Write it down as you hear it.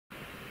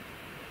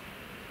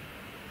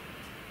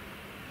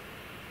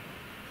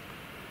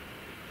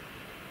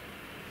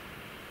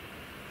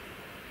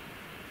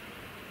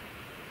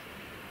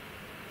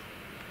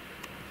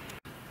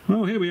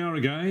Well, here we are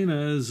again.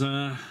 As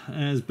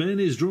Ben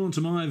is drawn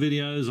to my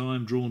videos,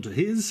 I'm drawn to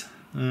his.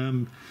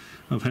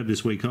 I've had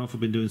this week off.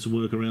 I've been doing some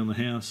work around the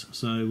house,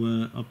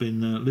 so I've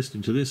been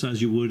listening to this as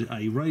you would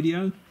a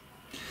radio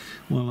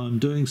while I'm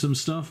doing some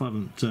stuff. I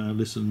haven't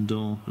listened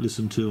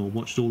to or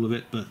watched all of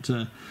it, but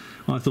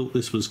I thought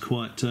this was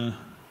quite, because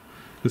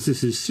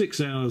this is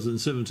 6 hours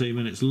and 17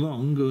 minutes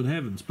long. Good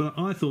heavens! But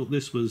I thought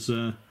this was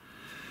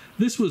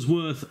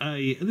worth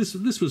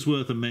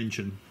a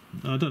mention.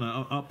 I don't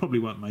know. I probably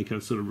won't make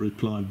a sort of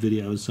reply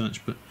video as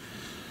such, but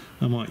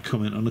I might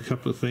comment on a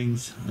couple of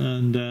things.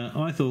 And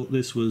I thought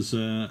this was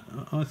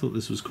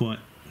quite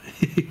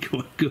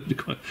quite good,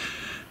 quite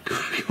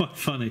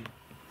funny.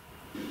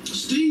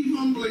 Steve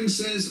Mumbling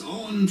says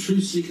on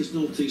Truth Seekers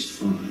Northeast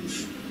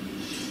 5.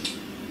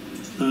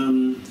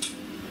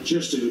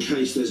 Just in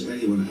case there's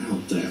anyone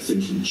out there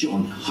thinking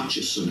John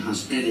Hutchison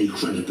has any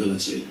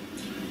credibility,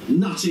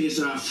 nutty as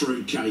our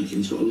fruitcake,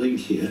 and he's got a link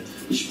here,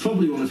 which is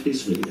probably one of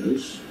his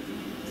videos.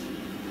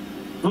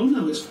 Oh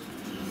no, it's...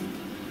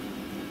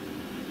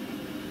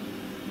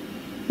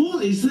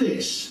 What is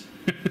this?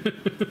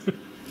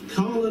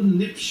 Karla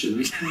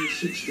Kniption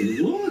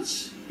 2016.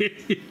 What?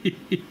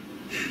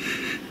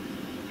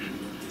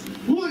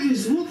 What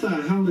the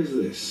hell is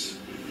this?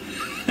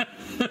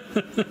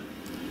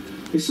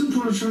 It's some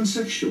kind of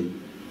transsexual,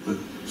 like,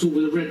 sort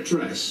with a red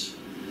dress.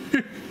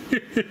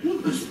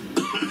 What the...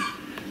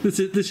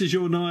 This is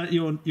your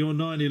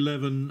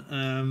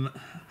 9/11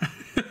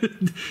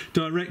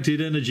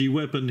 directed energy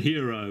weapon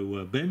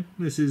hero, Ben.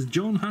 This is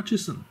John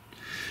Hutchison.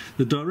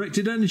 The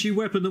directed energy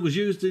weapon that was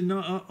used in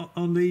the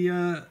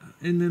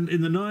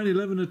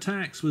 9/11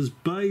 attacks was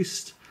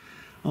based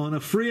on a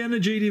free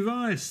energy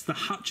device, the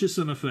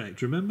Hutchison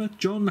effect. Remember,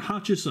 John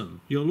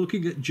Hutchison. You're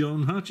looking at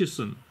John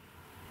Hutchison.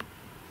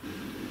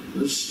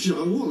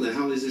 What the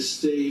hell is this,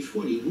 Steve?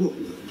 What?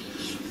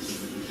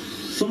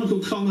 Someone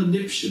called Karla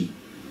Kniption.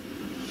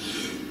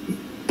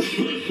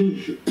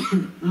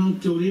 Oh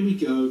God, here we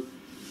go.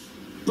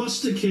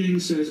 Buster King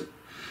says...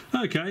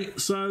 Okay,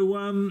 so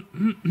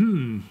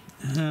Ben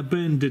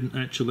didn't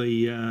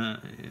actually,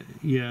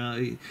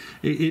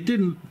 it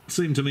didn't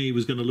seem to me he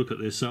was going to look at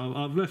this, so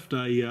I've left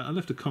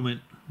a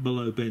comment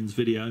below Ben's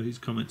video, his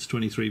comments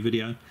 23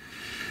 video,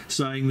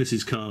 saying this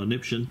is Karla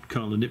Kniption.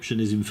 Karla Kniption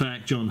is in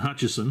fact John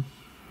Hutchison,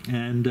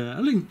 and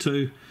a link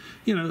to,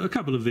 a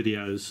couple of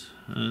videos,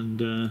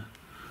 and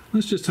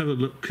let's just have a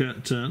look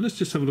at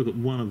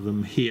one of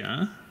them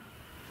here.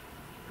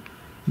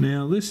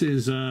 Now this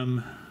is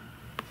where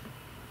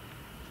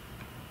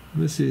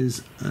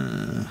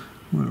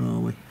are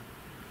we?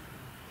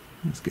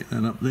 Let's get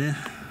that up there.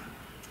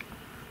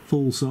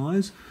 Full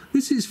size.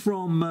 This is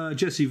from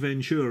Jesse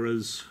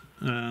Ventura's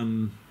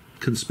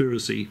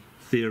conspiracy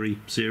theory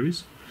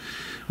series,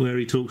 where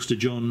he talks to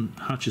John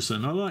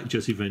Hutchison. I like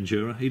Jesse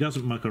Ventura. He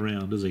doesn't muck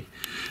around, does he?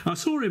 I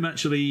saw him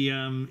actually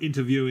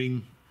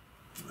interviewing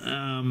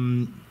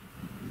David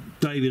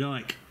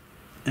Icke,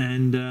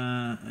 and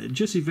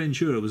Jesse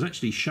Ventura was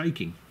actually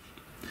shaking.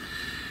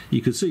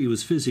 You could see he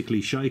was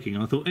physically shaking.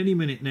 I thought any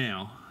minute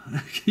now,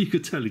 you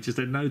could tell he just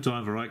had no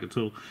time for Icke at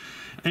all.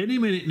 Any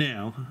minute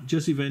now,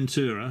 Jesse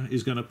Ventura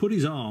is going to put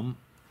his arm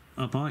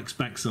up Icke's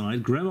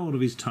backside, grab hold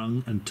of his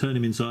tongue and turn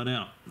him inside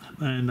out.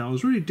 And I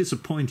was really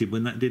disappointed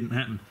when that didn't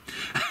happen.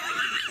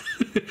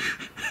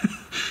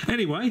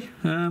 Anyway,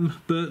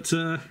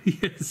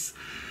 yes.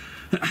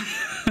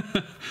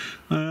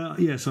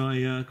 Yes,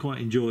 I quite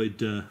enjoyed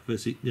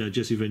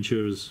Jesse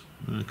Ventura's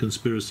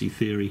conspiracy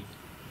theory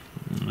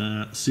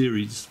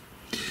series.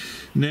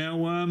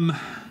 Now,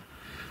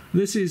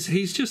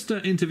 he's just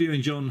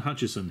interviewing John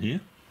Hutchison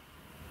here.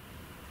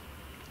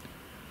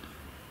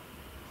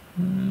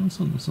 What's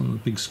on the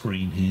big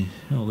screen here?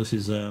 Oh, this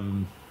is air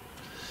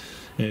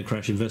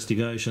crash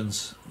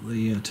investigations,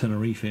 the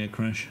Tenerife air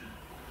crash.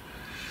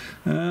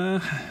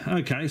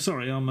 Okay,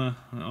 sorry,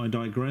 I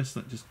digress.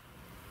 That just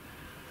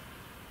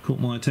caught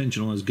my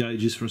attention on those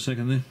gauges for a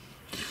second there.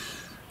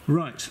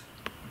 Right.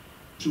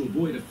 To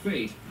avoid a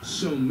fate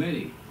so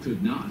many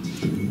could not.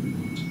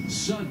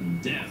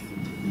 Sudden death.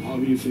 How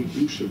do you think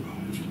you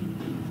survived?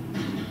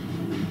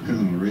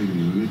 Colonel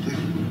Reagan lunatic.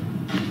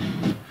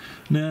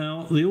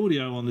 Now, the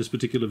audio on this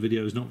particular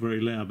video is not very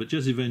loud, but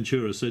Jesse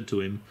Ventura said to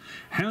him,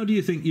 "How do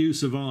you think you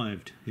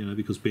survived?"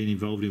 Because being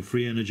involved in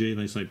free energy,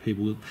 they say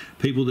people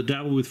that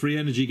dabble with free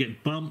energy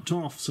get bumped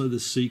off so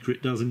the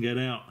secret doesn't get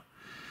out.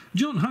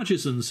 John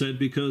Hutchison said,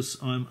 "Because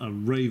I'm a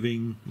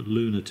raving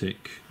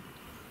lunatic."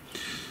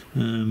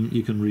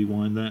 You can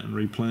rewind that and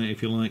replay it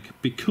if you like.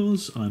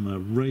 Because I'm a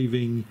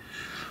raving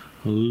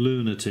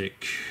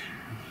lunatic.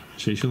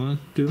 Shall I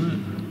do that?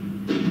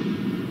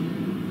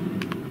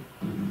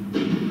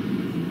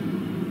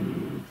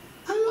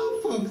 Hello,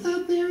 folks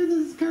out there.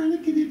 This is Karla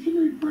Kniption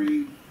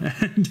reporting.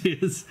 And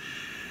here's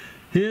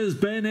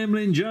Ben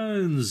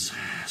Emlyn-Jones,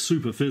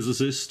 super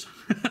physicist,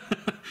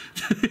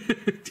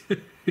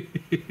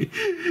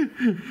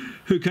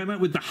 who came up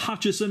with the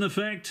Hutchison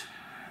effect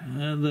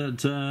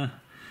that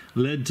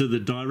led to the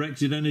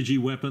directed energy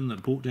weapon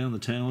that brought down the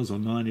towers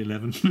on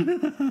 9/11.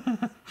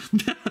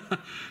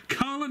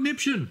 Karla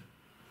Kniption.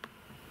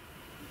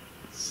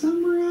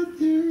 somewhere out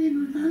there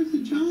in regards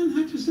to John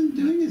Hutchison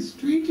doing his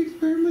strange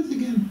experiments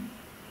again.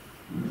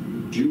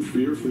 Do you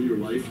fear for your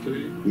life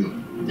today?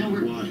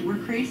 No,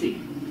 we're crazy.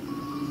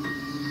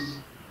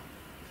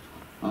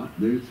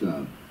 There's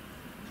a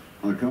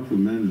couple of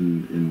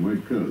men in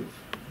white coats.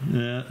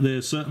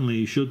 There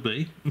certainly should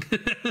be.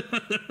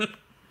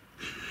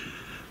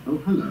 Oh,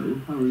 hello.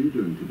 How are you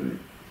doing today?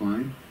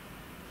 Fine?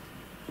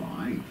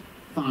 Fine.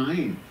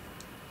 Fine.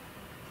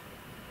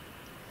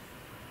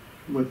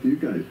 What do you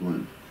guys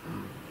want?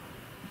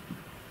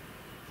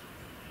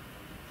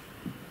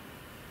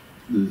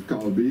 This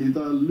call be the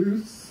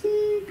Lucy.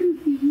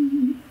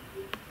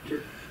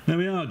 There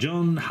we are,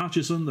 John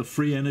Hutchison, the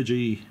free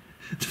energy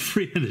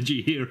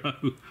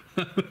hero.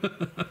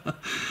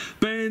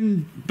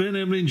 Ben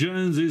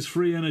Emlyn-Jones is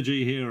free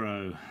energy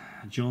hero.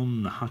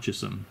 John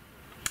Hutchison.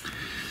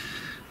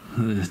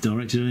 The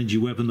directed energy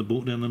weapon that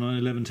brought down the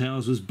 9/11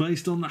 towers was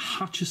based on the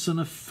Hutchison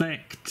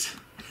effect.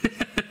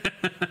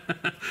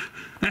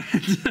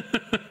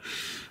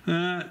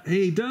 And,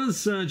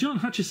 John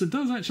Hutchison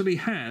does actually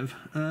have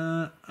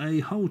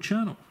a whole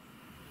channel.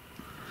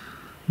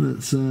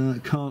 That's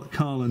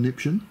Karla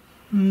Kniption.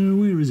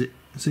 Where is it?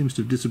 It seems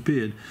to have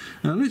disappeared.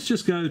 Let's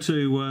just go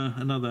to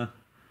another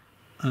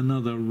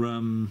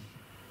John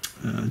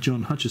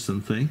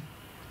Hutchison thing,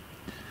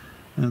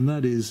 and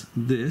that is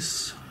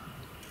this.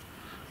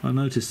 I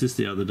noticed this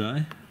the other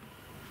day,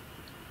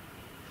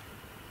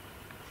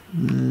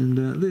 and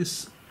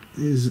this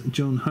is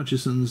John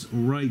Hutchison's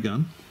ray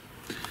gun.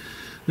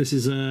 This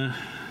is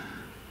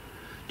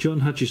John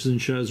Hutchison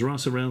shows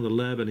Russ around the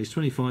lab and his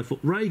 25-foot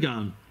ray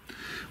gun,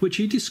 which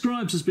he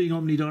describes as being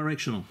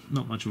omnidirectional.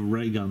 Not much of a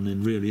ray gun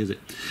then, really, is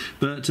it?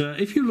 But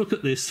if you look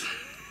at this,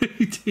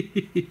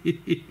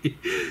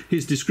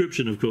 his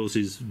description, of course,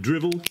 is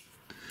drivel.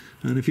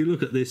 And if you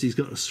look at this, he's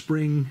got a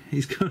spring.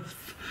 He's got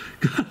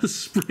a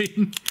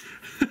spring.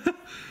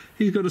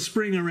 He's got a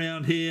spring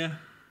around here,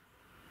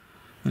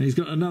 and he's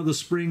got another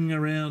spring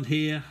around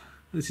here.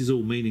 This is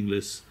all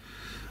meaningless.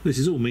 This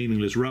is all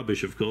meaningless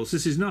rubbish, of course.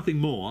 This is nothing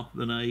more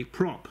than a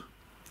prop.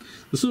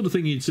 The sort of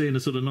thing you'd see in a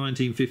sort of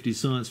 1950s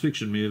science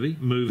fiction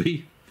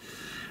movie.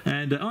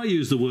 And I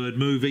use the word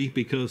movie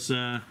because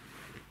Ben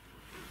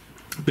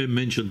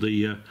mentioned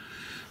the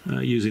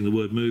using the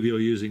word movie or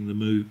using the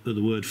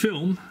word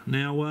film.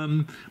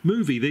 Now,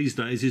 movie these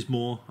days is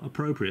more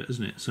appropriate,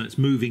 isn't it? So it's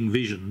moving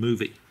vision,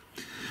 movie.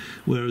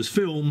 Whereas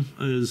film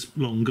is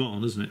long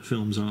gone, isn't it?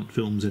 Films aren't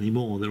films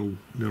anymore.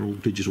 They're all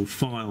digital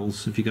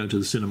files. If you go to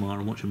the cinema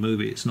and watch a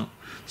movie, it's not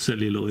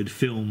celluloid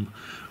film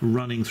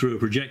running through a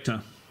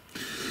projector.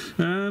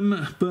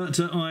 But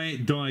I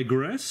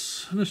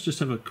digress. Let's just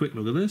have a quick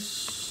look at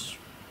this.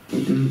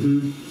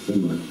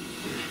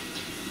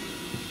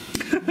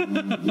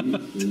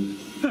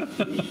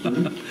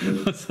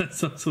 What's that?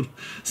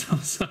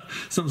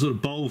 Some sort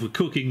of bowl for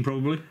cooking,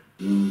 probably.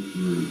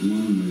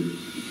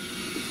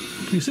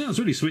 He sounds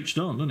really switched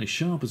on, doesn't he?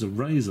 Sharp as a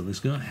razor, this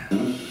guy.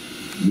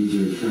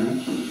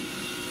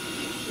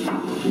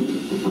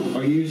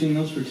 Are you using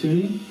those for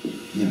tuning?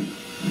 Yeah.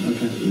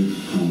 Okay.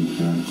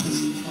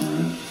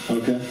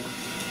 Okay.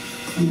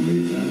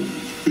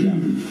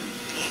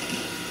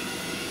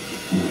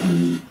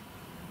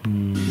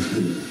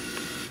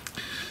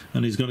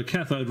 And he's got a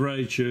cathode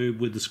ray tube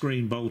with the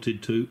screen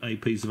bolted to a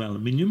piece of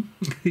aluminium.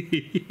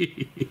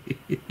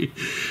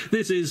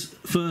 This is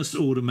first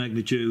order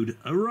magnitude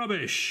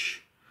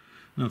rubbish.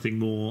 Nothing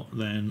more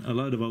than a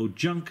load of old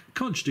junk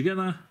conched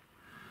together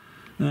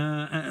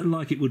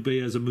like it would be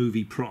as a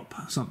movie prop,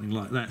 something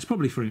like that. It's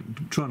probably for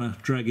trying to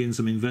drag in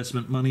some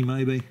investment money,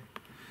 maybe.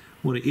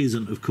 What it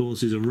isn't, of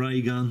course, is a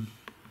ray gun.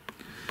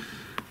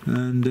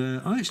 And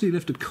I actually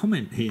left a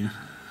comment here.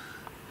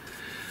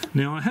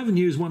 Now, I haven't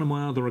used one of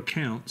my other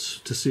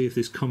accounts to see if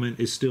this comment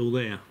is still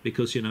there,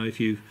 because, you know,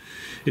 if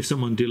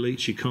someone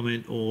deletes your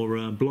comment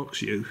or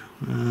blocks you,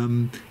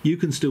 you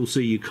can still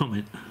see your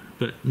comment,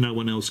 but no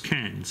one else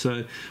can.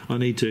 So I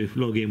need to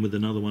log in with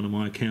another one of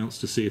my accounts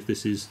to see if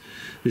this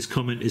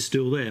comment is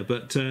still there.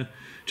 But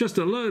just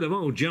a load of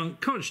old junk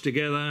conched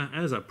together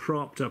as a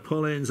prop to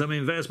pull in some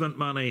investment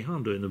money.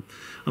 I'm doing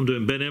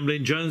Ben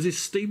Emlyn-Jones'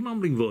 Steve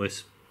Mumbling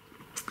voice.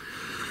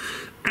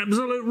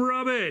 Absolute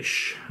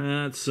rubbish.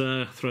 Let's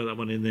throw that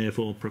one in there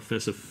for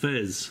Professor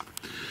Fez.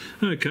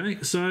 Okay,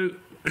 so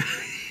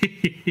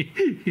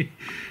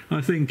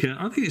I think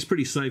it's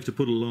pretty safe to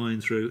put a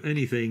line through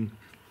anything.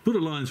 Put a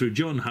line through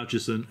John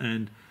Hutchison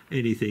and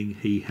anything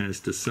he has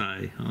to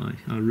say.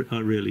 I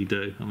really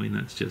do. I mean,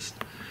 it's just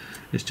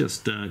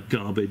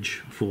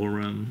garbage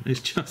for it's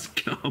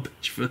just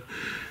garbage for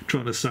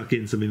trying to suck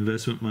in some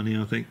investment money,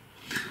 I think.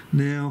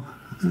 Now,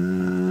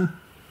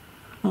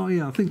 oh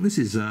yeah, I think this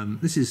is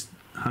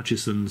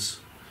Hutchison's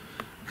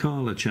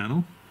Karla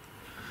channel.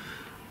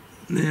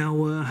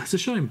 Now, it's a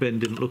shame Ben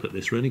didn't look at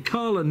this really.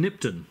 Karla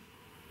Kniption,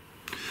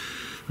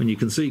 and you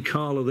can see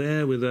Karla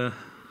there with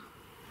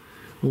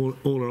all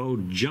her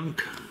old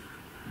junk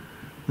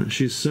that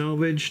she's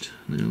salvaged.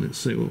 Now let's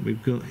see what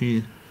we've got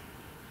here.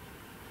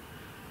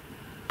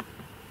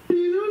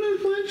 You know what I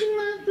was watching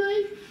last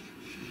night?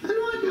 I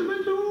watched a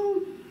bunch of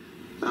old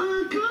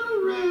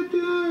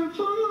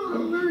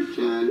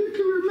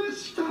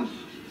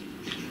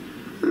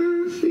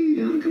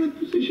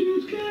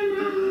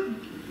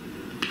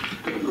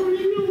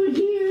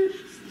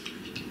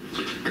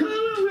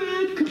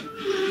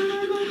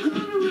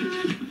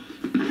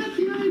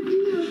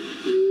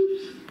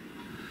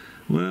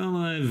Well,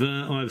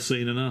 I've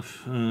seen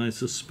enough. I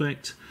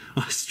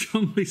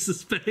strongly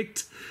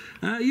suspect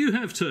you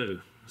have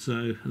too.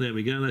 So there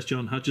we go. That's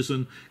John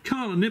Hutchison,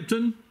 Karla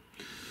Kniption.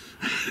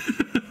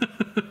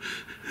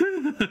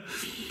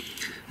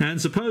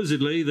 And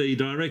supposedly the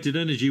directed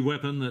energy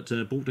weapon that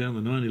brought down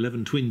the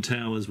 9/11 Twin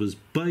Towers was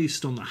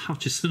based on the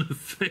Hutchison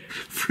effect,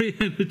 free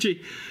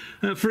energy,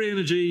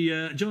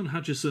 John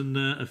Hutchison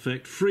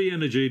effect, free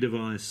energy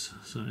device.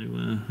 So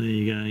there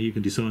you go. You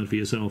can decide for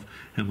yourself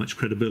how much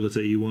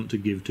credibility you want to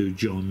give to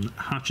John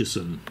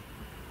Hutchison.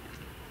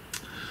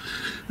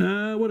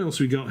 What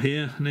else we got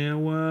here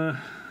now?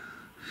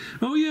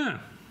 Oh yeah,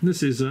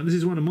 this is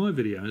one of my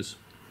videos.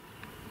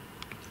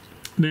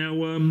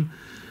 Now,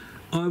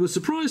 I was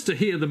surprised to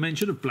hear the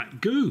mention of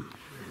black goo.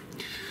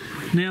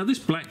 Now, this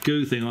black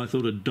goo thing I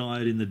thought had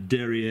died in the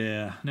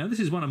derriere. Now, this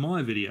is one of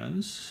my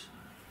videos.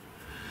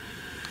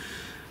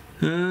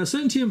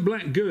 Sentient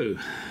black goo.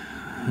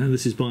 And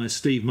this is by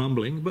Steve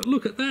Mumbling. But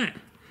look at that.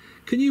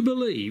 Can you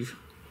believe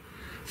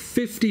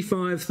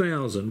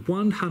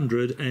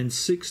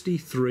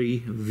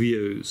 55,163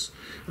 views?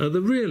 Are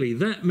there really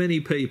that many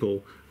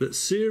people that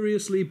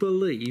seriously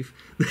believe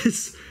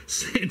there's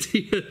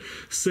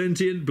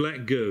sentient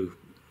black goo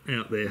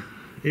out there?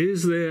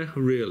 Is there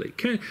really?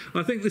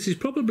 I think this is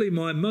probably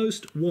my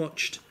most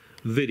watched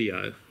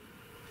video.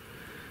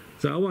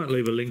 So I won't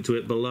leave a link to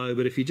it below,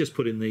 but if you just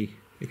put in the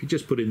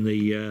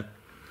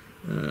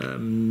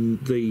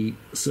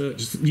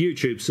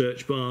YouTube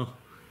search bar,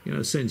 you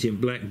know, sentient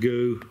black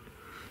goo,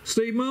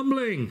 Steve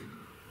Mumbling.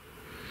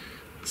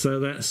 So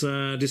that's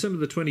December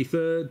the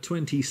 23rd,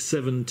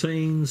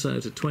 2017, so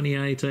it's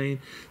 2018.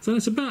 So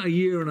that's about a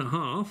year and a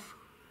half.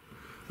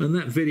 And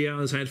that video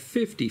has had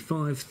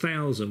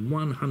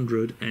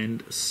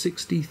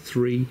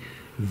 55,163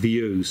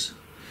 views.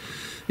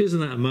 Isn't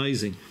that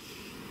amazing?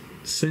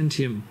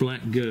 Sentient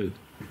black goo.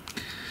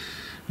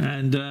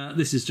 And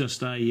this is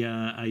just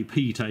a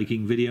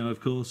pee-taking video,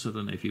 of course. I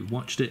don't know if you've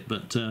watched it,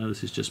 but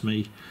this is just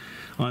me.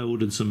 I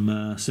ordered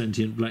some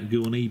sentient black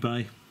goo on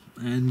eBay,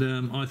 and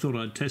I thought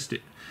I'd test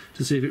it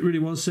to see if it really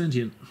was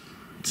sentient.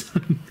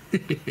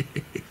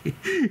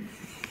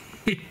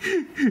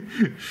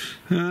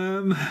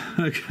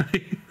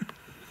 Okay.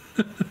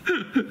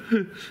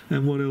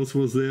 And what else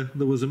was there?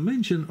 There was a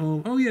mention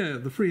of, oh yeah,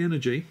 the free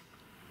energy.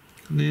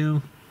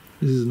 Now,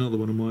 this is another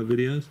one of my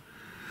videos.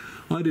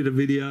 I did a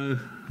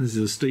video, this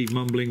is a Steve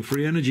Mumbling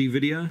free energy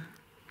video.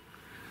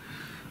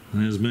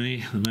 There's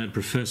me, the Mad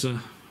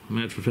Professor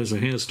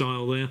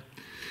hairstyle there.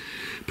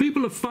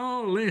 People are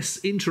far less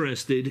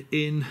interested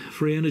in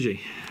free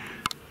energy.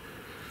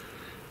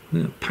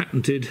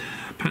 Patented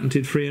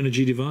free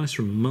energy device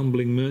from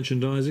Mumbling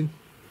Merchandising,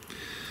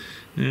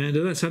 and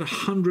that's had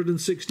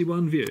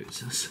 161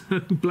 views. So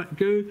black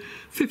goo,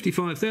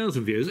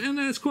 55,000 views, and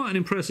that's quite an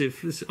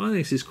impressive. I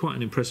think this is quite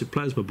an impressive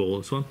plasma ball.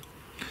 This one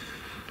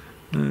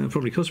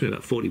probably cost me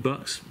about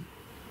 $40.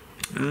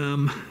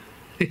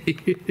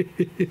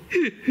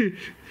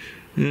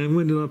 And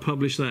when did I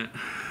publish that?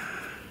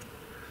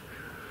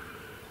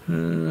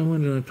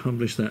 When did I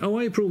publish that? Oh,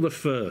 April the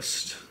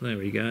 1st. There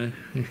we go.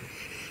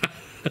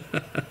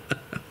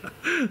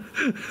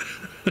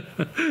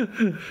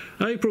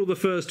 April the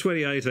 1st,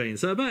 2018,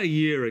 so about a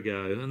year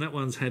ago, and that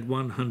one's had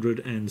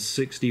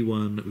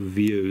 161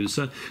 views.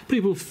 So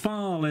people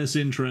far less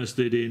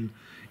interested in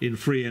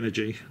free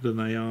energy than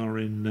they are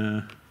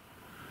in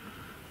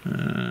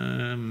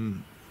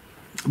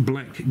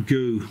black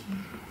goo.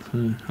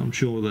 I'm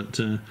sure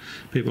that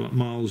people like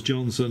Miles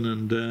Johnson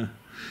and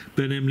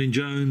Ben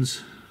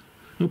Emlyn-Jones,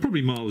 well,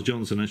 probably Miles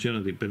Johnson actually, I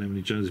don't think Ben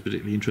Emlyn-Jones is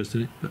particularly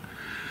interested in it, but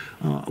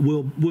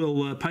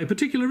will pay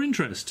particular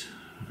interest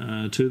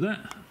to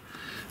that,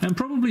 and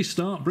probably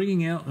start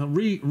bringing out,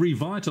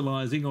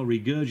 revitalising or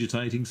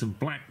regurgitating some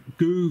black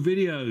goo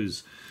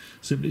videos,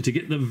 simply to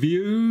get the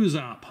views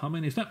up. I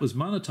mean, if that was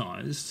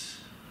monetised,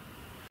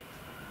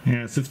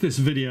 yes, if this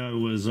video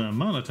was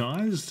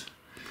monetised,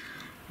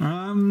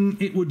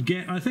 it would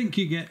get, I think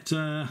you get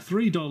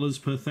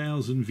 $3 per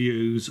 1,000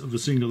 views of a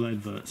single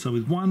advert. So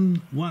with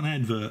one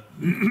advert,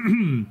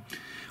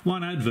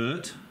 one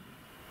advert.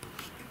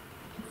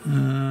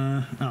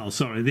 Oh,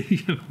 sorry,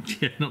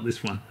 yeah, not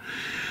this one.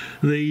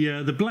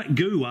 The black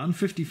goo one,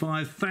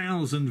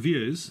 55,000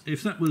 views.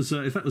 If that was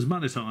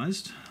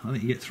monetised, I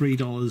think you get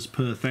 $3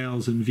 per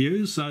 1,000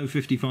 views. So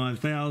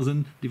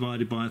 55,000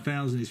 divided by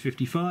 1,000 is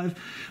 55.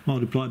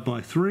 Multiplied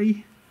by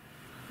 3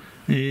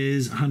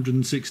 is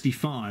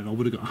 165. I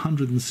would have got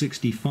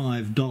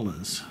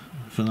 $165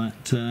 for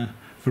that,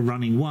 for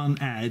running one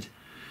ad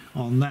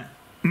on that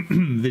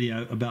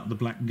video about the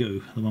black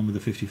goo, the one with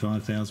the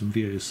 55,000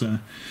 views. So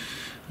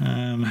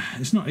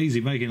it's not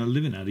easy making a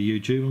living out of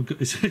YouTube.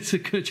 It's a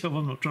good job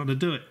I'm not trying to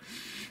do it.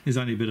 It's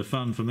only a bit of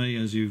fun for me,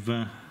 as you've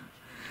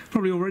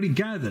probably already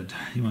gathered.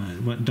 You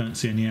don't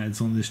see any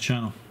ads on this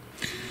channel.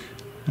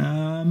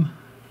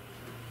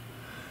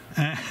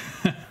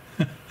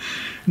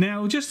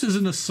 Now, just as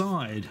an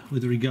aside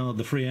with regard to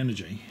the free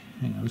energy,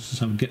 hang on, let's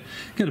just have get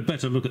a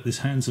better look at this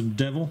handsome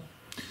devil.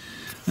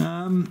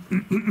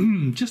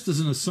 Just as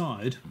an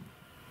aside,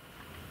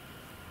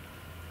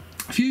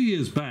 A few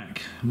years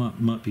back,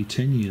 might be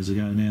 10 years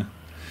ago now,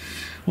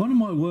 one of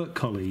my work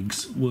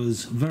colleagues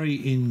was very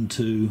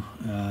into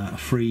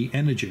free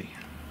energy,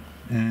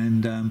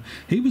 and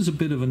he was a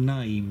bit of a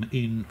name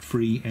in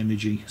free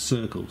energy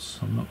circles.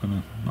 I'm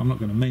not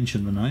gonna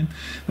mention the name,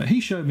 but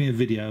he showed me a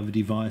video of a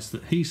device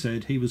that he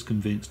said he was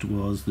convinced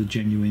was the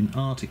genuine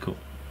article.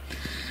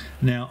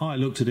 Now I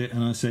looked at it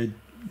and I said,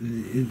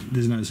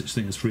 there's no such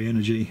thing as free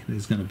energy.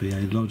 There's going to be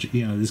a logic,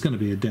 there's going to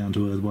be a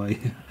down-to-earth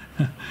way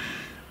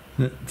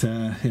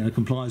that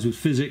complies with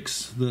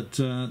physics that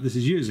this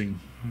is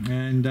using.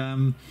 And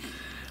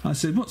I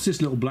said, what's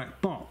this little black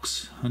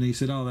box? And he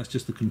said, oh, that's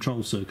just the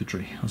control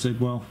circuitry. I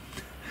said, well,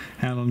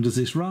 how long does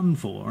this run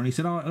for? And he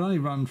said, oh, it'll only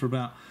run for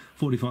about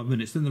 45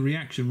 minutes, then the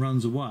reaction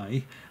runs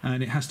away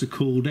and it has to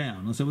cool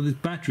down. I said, well, there's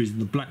batteries in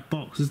the black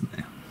box, isn't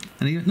there?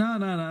 And he went, no,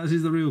 this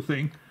is the real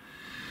thing.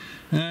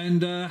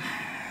 And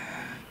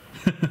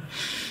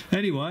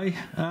anyway,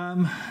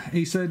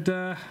 he said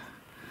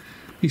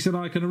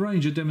I can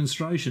arrange a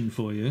demonstration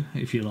for you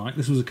if you like.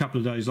 This was a couple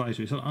of days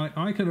later. He said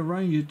I can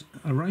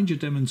arrange a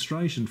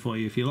demonstration for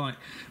you if you like,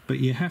 but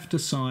you have to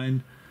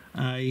sign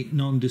a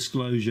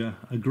non-disclosure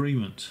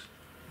agreement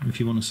if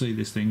you want to see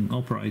this thing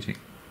operating.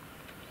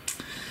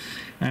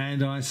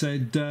 And I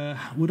said,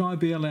 would I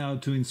be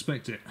allowed to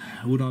inspect it?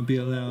 Would I be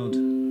allowed?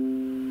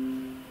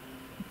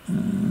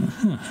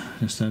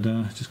 Just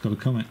got a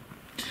comment.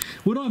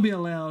 Would I be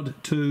allowed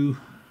to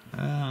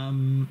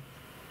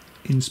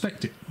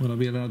inspect it? Would I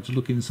be allowed to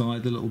look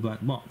inside the little black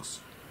box?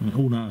 I went,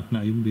 oh no,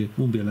 you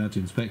wouldn't be allowed to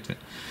inspect it.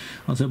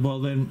 I said, well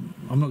then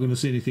I'm not going to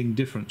see anything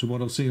different to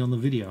what I've seen on the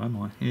video, am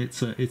I?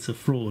 It's a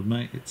fraud,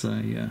 mate. It's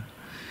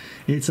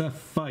a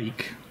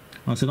fake.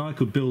 I said I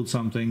could build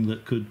something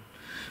that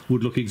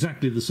would look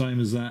exactly the same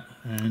as that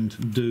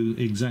and do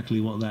exactly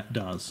what that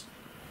does.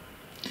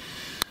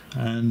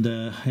 And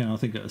I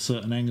think at a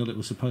certain angle it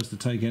was supposed to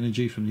take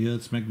energy from the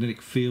Earth's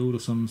magnetic field or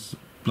some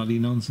bloody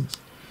nonsense.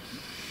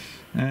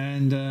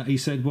 And he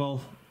said,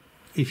 well,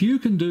 if you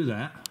can do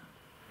that,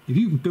 if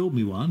you can build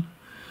me one,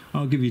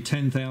 I'll give you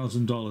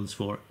 $10,000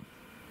 for it.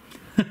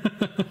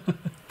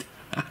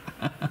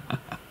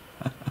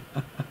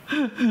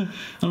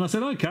 And I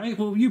said, okay,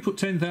 well, you put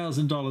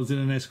 $10,000 in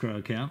an escrow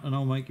account and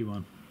I'll make you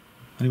one.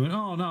 And he went,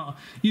 oh no,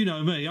 you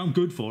know me, I'm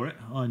good for it.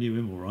 I knew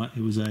him all right.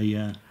 It was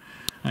a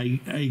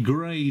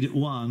grade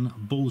 1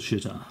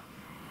 bullshitter,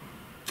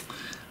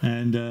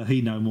 and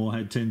he no more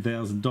had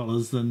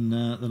 $10,000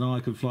 than I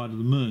could fly to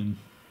the moon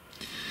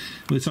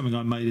with something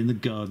I made in the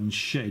garden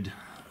shed.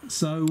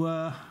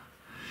 So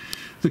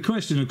the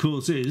question, of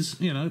course, is,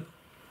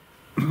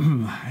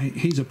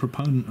 he's a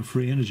proponent of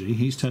free energy.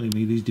 He's telling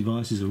me these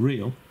devices are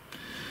real.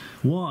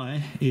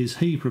 Why is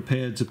he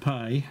prepared to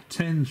pay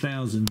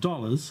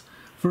 $10,000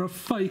 for a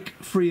fake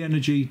free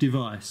energy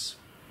device?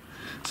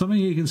 Something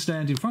you can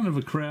stand in front of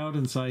a crowd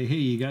and say, here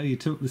you go, you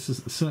took this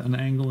at a certain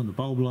angle and the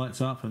bulb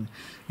lights up and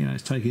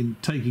it's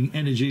taking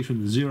energy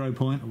from the 0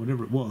 point or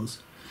whatever it was.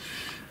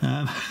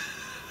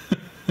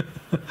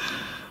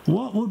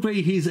 What would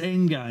be his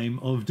end game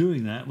of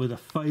doing that with a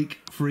fake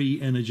free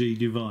energy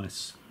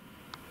device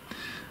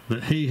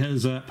that he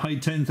has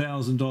paid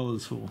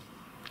 $10,000 for?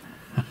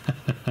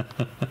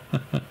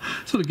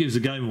 Sort of gives the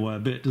game away a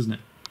bit, doesn't it?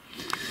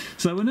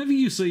 So whenever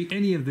you see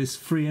any of this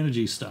free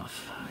energy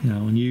stuff,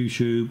 on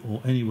YouTube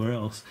or anywhere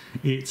else,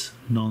 it's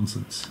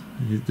nonsense.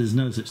 There's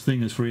no such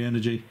thing as free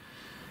energy.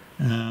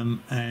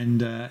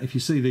 If you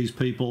see these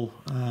people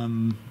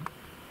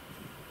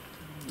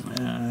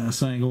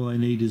saying all they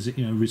need is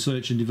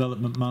research and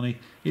development money,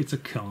 it's a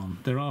con.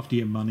 They're after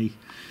your money,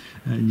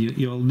 and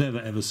you'll never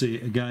ever see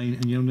it again,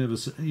 and you'll never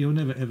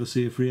ever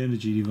see a free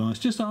energy device.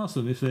 Just ask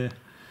them if they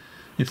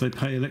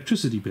pay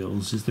electricity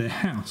bills. Is their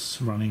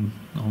house running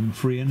on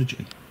free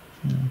energy?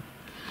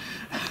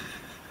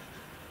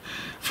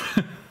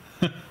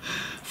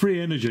 Free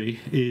energy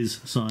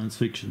is science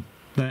fiction.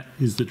 That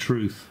is the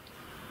truth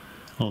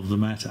of the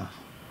matter.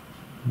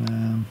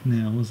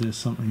 Now, was there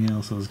something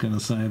else I was going to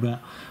say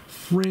about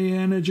free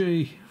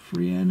energy?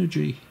 Free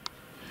energy.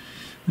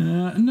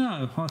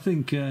 No, I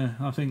think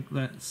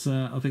that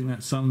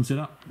sums it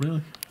up,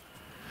 really.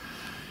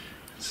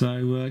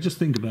 So just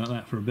think about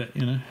that for a bit.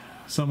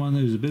 Someone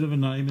who's a bit of a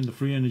name in the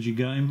free energy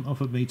game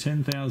offered me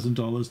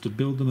 $10,000 to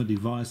build them a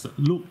device that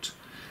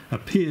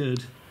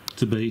appeared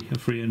to be a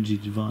free energy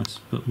device,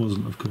 but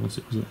wasn't, of course.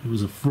 It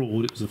was a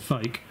fraud, it was a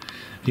fake.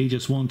 He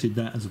just wanted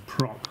that as a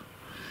prop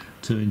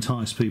to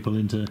entice people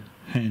into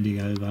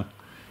handing over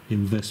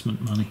investment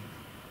money.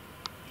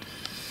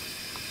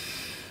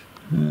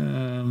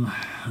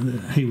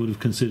 He would have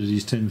considered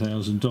his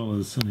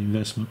 $10,000 an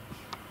investment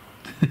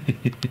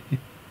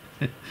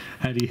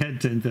had he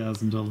had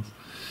 $10,000.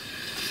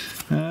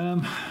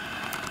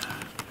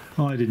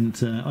 I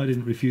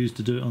didn't refuse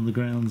to do it on the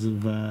grounds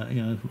of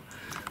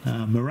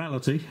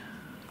morality.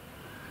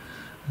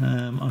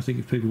 I think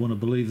if people want to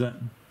believe that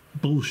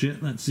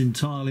bullshit, that's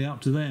entirely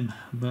up to them.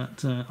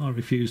 But I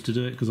refused to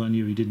do it because I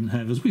knew he didn't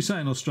have, as we say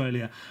in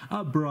Australia,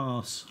 a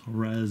brass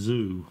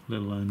razoo,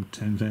 let alone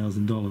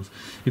 $10,000.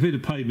 If he'd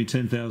have paid me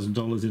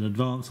 $10,000 in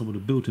advance, I would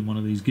have built him one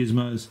of these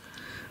gizmos,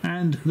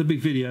 and there'd be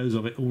videos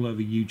of it all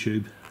over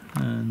YouTube,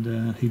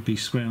 and he'd be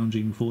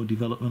scrounging for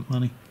development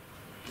money.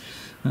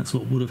 That's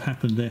what would have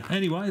happened there.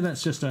 Anyway,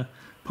 that's just a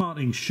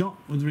parting shot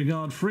with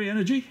regard free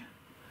energy.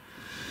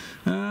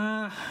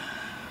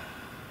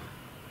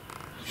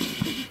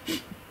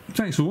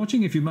 Thanks for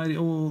watching if you made it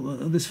all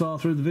this far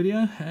through the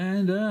video,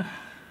 and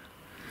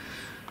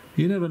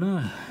you never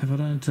know, if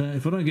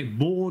I don't get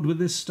bored with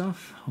this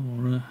stuff,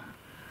 or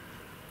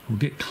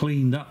get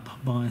cleaned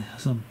up by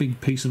some big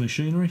piece of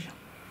machinery,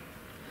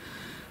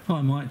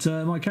 I might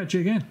catch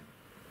you again.